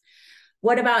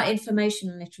 What about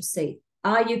information literacy?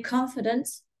 Are you confident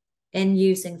in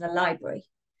using the library?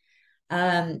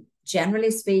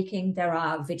 Generally speaking, there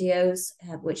are videos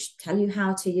which tell you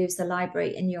how to use the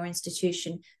library in your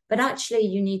institution, but actually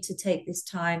you need to take this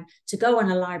time to go on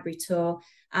a library tour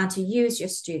and to use your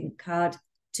student card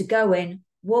to go in,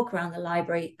 walk around the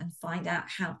library and find out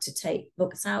how to take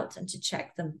books out and to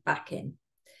check them back in.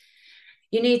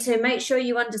 You need to make sure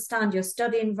you understand your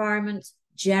study environment.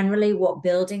 Generally, what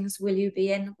buildings will you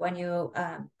be in when you're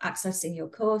accessing your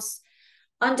course?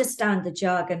 Understand the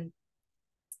jargon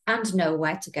and know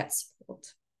where to get support.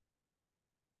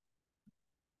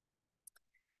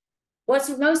 What's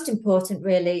most important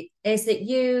really is that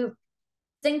you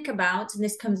think about, and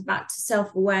this comes back to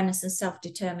self-awareness and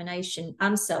self-determination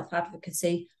and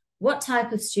self-advocacy, what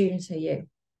type of student are you?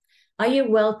 Are you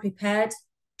well prepared?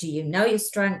 Do you know your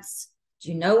strengths?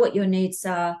 Do you know what your needs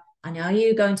are? And are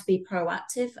you going to be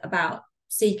proactive about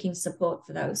seeking support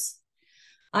for those?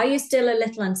 Are you still a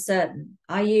little uncertain?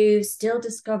 Are you still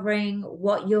discovering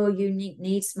what your unique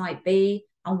needs might be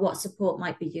and what support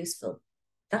might be useful?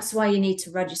 That's why you need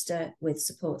to register with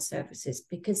support services,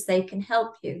 because they can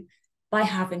help you by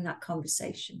having that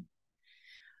conversation.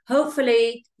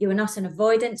 Hopefully, you are not an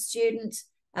avoidant student.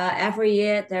 Every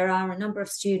year, there are a number of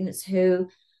students who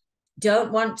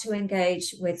don't want to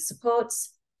engage with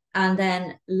supports and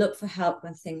then look for help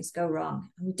when things go wrong.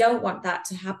 And we don't want that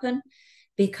to happen,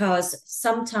 because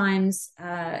sometimes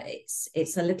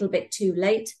it's a little bit too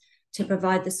late to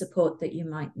provide the support that you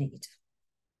might need.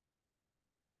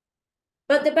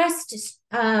 But the best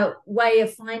way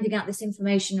of finding out this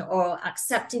information or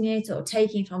accepting it or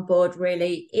taking it on board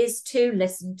really is to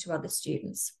listen to other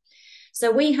students. So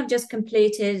we have just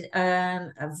completed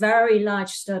a very large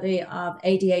study of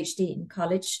ADHD in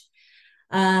college.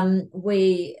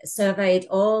 We surveyed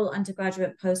all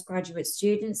undergraduate, postgraduate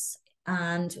students,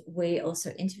 and we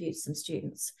also interviewed some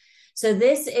students. So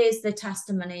this is the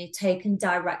testimony taken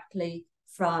directly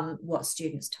from what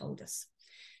students told us.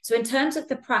 So in terms of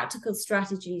the practical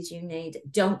strategies you need,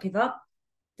 don't give up.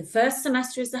 The first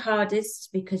semester is the hardest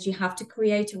because you have to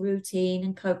create a routine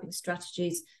and coping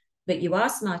strategies, but you are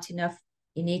smart enough,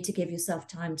 you need to give yourself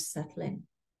time to settle in.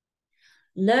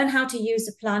 Learn how to use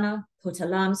a planner, put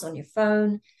alarms on your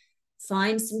phone,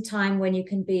 find some time when you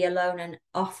can be alone and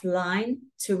offline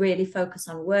to really focus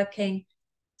on working,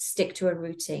 stick to a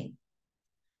routine.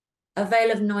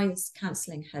 Avail of noise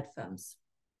cancelling headphones.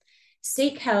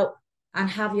 Seek help and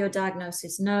have your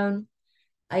diagnosis known.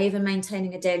 Even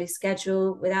maintaining a daily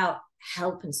schedule without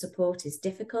help and support is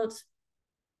difficult.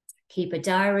 Keep a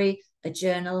diary, a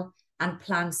journal, and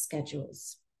plan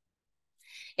schedules.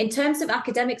 In terms of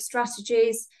academic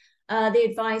strategies, the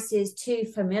advice is to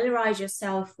familiarize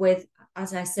yourself with,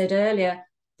 as I said earlier,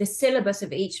 the syllabus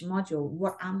of each module.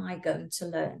 What am I going to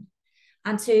learn?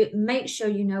 And to make sure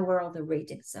you know where all the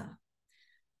readings are.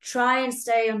 Try and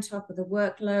stay on top of the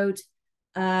workload.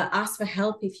 Ask for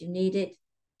help if you need it.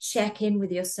 Check in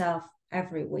with yourself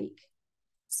every week.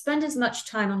 Spend as much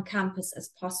time on campus as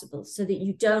possible so that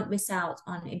you don't miss out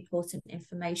on important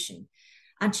information,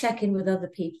 and check in with other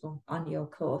people on your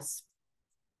course.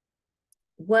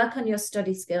 Work on your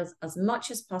study skills as much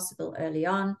as possible early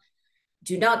on.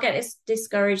 Do not get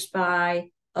discouraged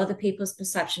by other people's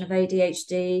perception of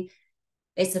ADHD.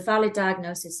 It's a valid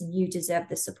diagnosis and you deserve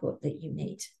the support that you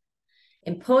need.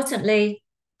 Importantly,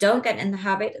 don't get in the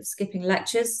habit of skipping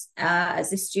lectures. As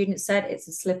this student said, it's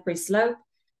a slippery slope.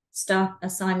 Start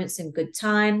assignments in good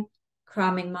time.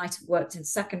 Cramming might have worked in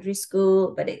secondary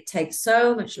school, but it takes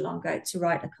so much longer to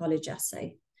write a college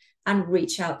essay, and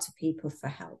reach out to people for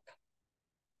help.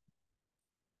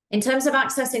 In terms of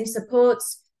accessing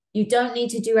supports, you don't need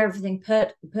to do everything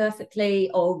perfectly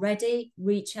already.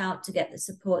 Reach out to get the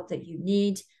support that you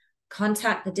need.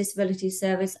 Contact the disability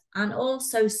service and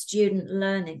also student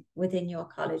learning within your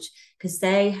college, because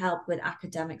they help with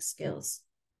academic skills.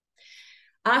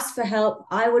 Ask for help.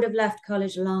 I would have left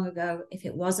college long ago if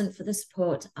it wasn't for the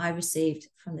support I received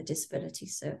from the disability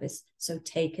service. So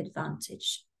take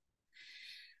advantage.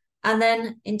 And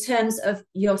then in terms of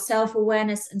your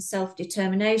self-awareness and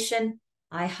self-determination,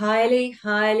 I highly,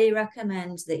 highly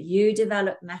recommend that you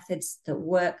develop methods that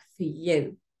work for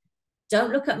you.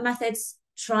 Don't look at methods.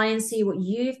 Try and see what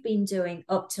you've been doing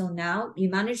up till now. You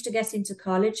managed to get into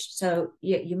college, so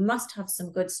you must have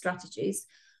some good strategies.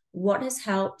 What has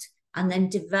helped? And then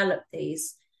develop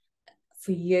these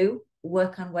for you.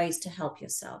 Work on ways to help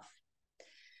yourself.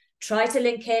 Try to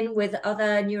link in with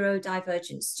other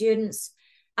neurodivergent students.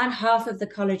 And half of the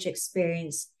college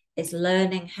experience is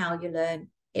learning how you learn.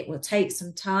 It will take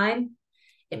some time.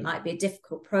 It might be a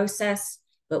difficult process,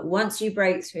 but once you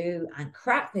break through and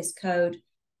crack this code,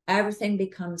 everything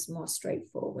becomes more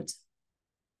straightforward.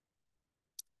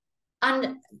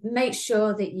 And make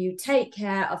sure that you take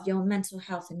care of your mental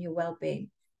health and your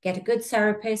well-being. Get a good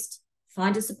therapist,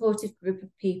 find a supportive group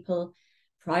of people,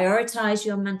 prioritize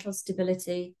your mental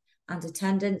stability and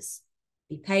attendance,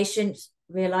 be patient,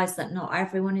 realize that not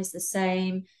everyone is the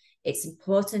same. It's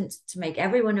important to make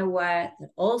everyone aware that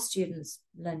all students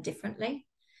learn differently.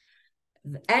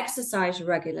 Exercise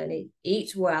regularly,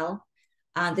 eat well,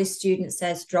 and this student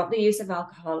says drop the use of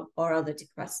alcohol or other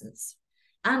depressants,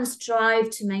 and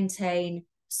strive to maintain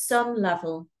some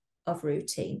level of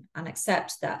routine and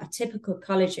accept that a typical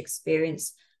college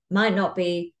experience might not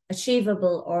be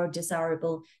achievable or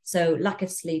desirable, so lack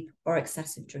of sleep or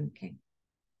excessive drinking.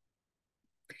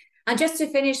 And just to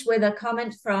finish with a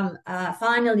comment from a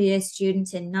final year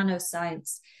student in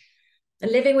nanoscience.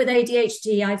 Living with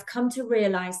ADHD, I've come to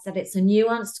realize that it's a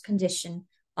nuanced condition,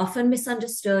 often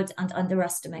misunderstood and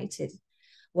underestimated.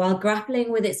 While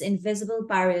grappling with its invisible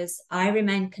barriers, I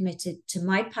remain committed to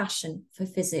my passion for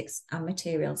physics and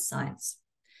materials science.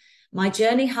 My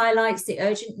journey highlights the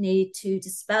urgent need to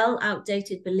dispel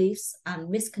outdated beliefs and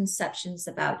misconceptions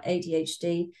about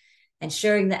ADHD,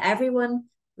 ensuring that everyone,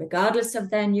 regardless of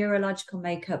their neurological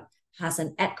makeup, has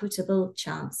an equitable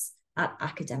chance at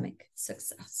academic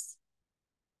success.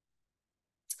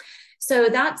 So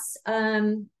that's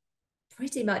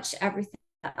pretty much everything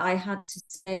that I had to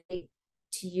say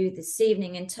to you this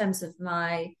evening in terms of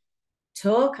my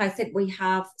talk. I think we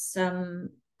have some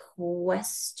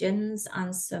questions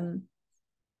and some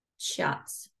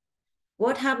chats.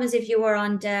 What happens if your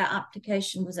on-DARE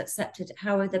application was accepted?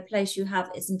 However, the place you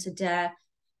have isn't a DARE.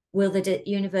 Will the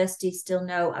university still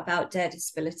know about DARE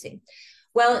disability?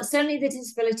 Well, certainly the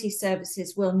disability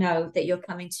services will know that you're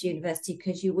coming to university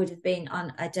because you would have been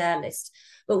on a DARE list.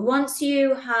 But once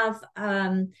you have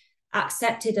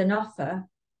accepted an offer,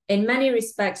 in many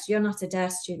respects, you're not a DARE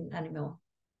student anymore.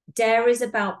 DARE is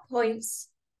about points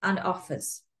and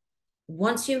offers.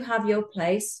 Once you have your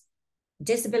place,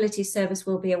 disability service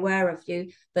will be aware of you,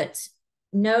 but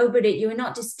you are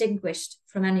not distinguished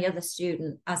from any other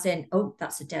student as in, oh,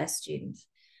 that's a DARE student.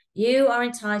 You are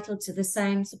entitled to the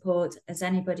same support as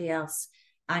anybody else,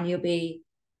 and you'll be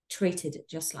treated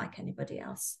just like anybody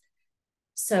else.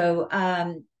 So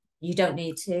you don't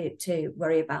need to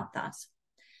worry about that.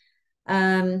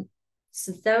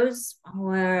 So those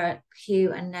were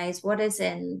Q&As. What is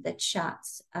in the chat?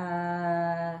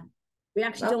 We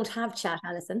actually don't have chat,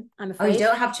 Alison, I'm afraid. Oh, you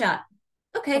don't have chat?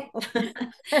 Okay.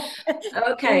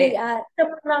 Okay.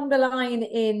 Somewhere along the line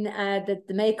in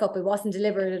the makeup, it wasn't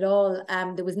delivered at all.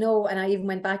 There was no, and I even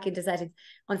went back into settings.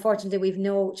 Unfortunately, we've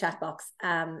no chat box.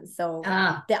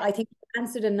 I think we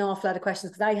answered an awful lot of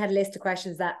questions because I had a list of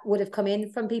questions that would have come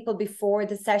in from people before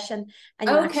the session, and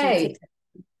you actually ticked them.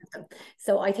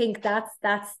 So I think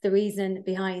that's the reason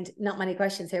behind not many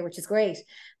questions here, which is great,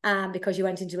 because you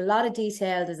went into a lot of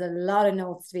detail. There's a lot of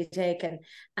notes to be taken,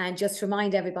 and just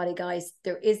remind everybody, guys,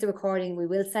 there is the recording. We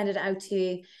will send it out to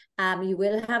you. You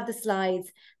will have the slides,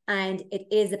 and it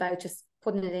is about just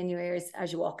putting it in your ears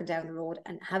as you're walking down the road,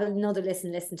 and have another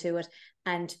listen to it,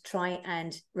 and try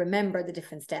and remember the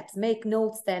different steps. Make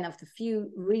notes then of the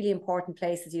few really important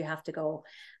places you have to go,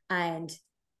 and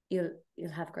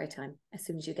you'll have a great time as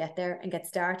soon as you get there and get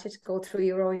started. Go through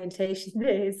your orientation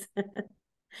days.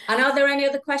 And are there any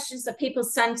other questions that people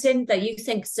sent in that you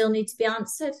think still need to be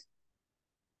answered?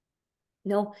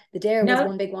 No, the DARE was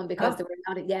one big one because there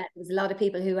was a lot of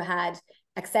people who had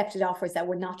accepted offers that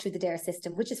were not through the DARE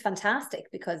system, which is fantastic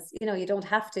because you don't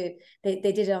have to. They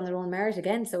did it on their own merit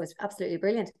again, so it's absolutely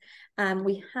brilliant.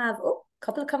 We have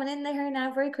couple coming in there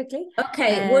now very quickly.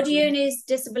 Okay, would unis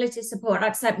disability support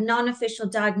accept non-official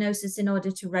diagnosis in order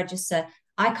to register?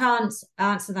 I can't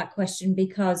answer that question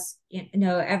because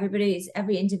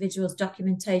every individual's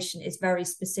documentation is very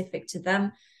specific to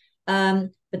them.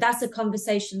 But that's a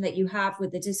conversation that you have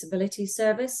with the disability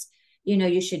service. you know,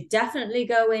 you should definitely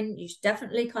go in, you should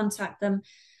definitely contact them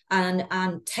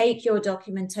and take your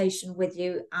documentation with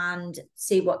you and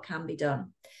see what can be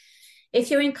done. If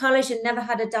you're in college and never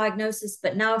had a diagnosis,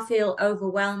 but now feel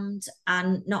overwhelmed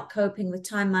and not coping with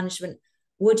time management,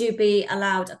 would you be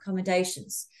allowed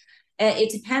accommodations?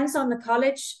 It depends on the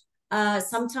college.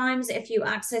 Sometimes if you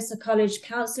access a college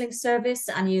counselling service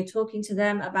and you're talking to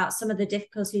them about some of the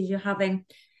difficulties you're having,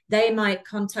 they might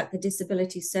contact the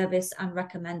disability service and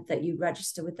recommend that you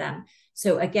register with them.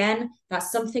 So again,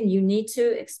 that's something you need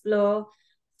to explore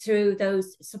through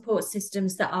those support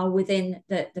systems that are within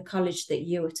the college that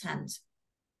you attend.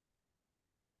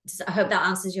 I hope that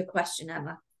answers your question,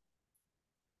 Emma.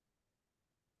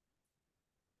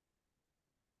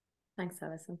 Thanks,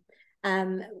 Alison.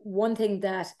 One thing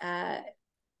that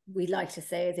we'd like to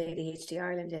say as ADHD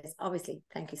Ireland is obviously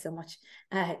thank you so much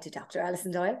to Dr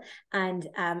Alison Doyle and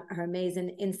her amazing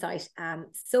insight,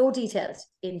 so detailed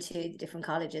into the different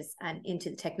colleges and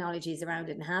into the technologies around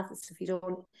it and have the stuff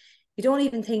you don't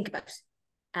even think about,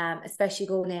 especially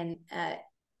going in,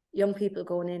 young people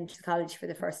going into college for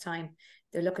the first time.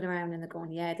 They're looking around and they're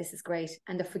going, yeah, this is great.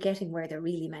 And they're forgetting where they're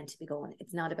really meant to be going.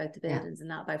 It's not about the buildings and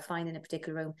not about finding a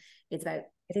particular room. It's about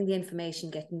getting the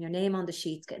information, getting your name on the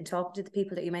sheets, getting talking to the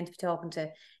people that you're meant to be talking to,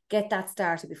 get that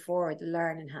started before the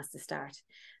learning has to start.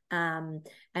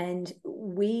 And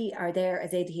we are there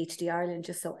as ADHD Ireland,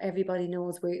 just so everybody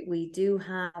knows, we do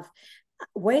have,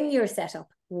 when you're set up,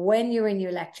 when you're in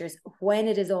your lectures, when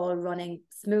it is all running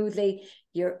smoothly,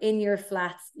 you're in your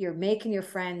flats, you're making your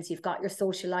friends, you've got your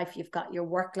social life, you've got your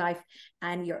work life,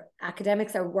 and your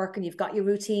academics are working, you've got your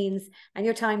routines and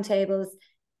your timetables.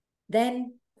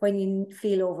 Then when you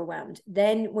feel overwhelmed,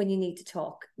 then when you need to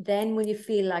talk, then when you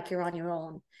feel like you're on your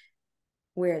own,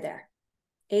 we're there.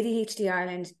 ADHD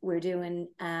Ireland, we're doing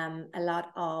a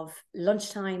lot of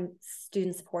lunchtime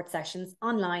student support sessions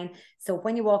online. So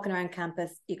when you're walking around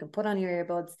campus, you can put on your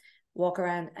earbuds, walk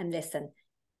around and listen.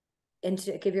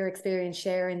 Give your experience,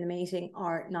 share in the meeting,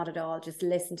 or not at all. Just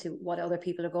listen to what other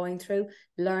people are going through,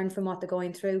 learn from what they're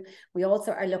going through. We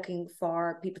also are looking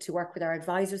for people to work with our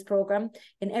advisors program.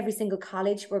 In every single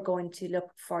college, we're going to look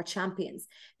for champions,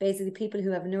 basically people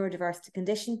who have neurodiverse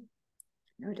condition,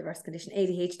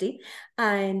 ADHD,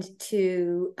 and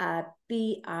to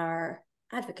be our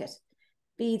advocate,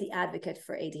 be the advocate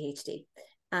for ADHD,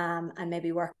 and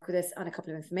maybe work with us on a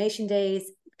couple of information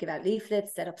days, give out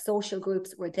leaflets, set up social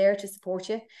groups. We're there to support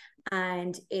you,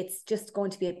 and it's just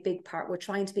going to be a big part. We're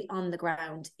trying to be on the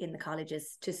ground in the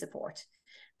colleges to support,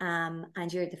 and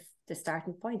you're the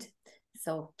starting point.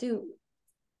 So do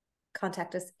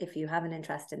contact us if you have an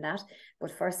interest in that, but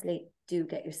firstly, do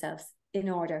get yourselves in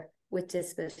order with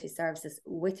disability services,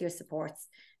 with your supports,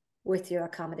 with your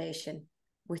accommodation,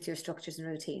 with your structures and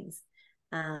routines,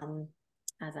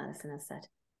 as Alison has said.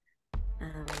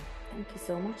 Thank you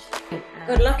so much.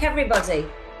 Good luck, everybody.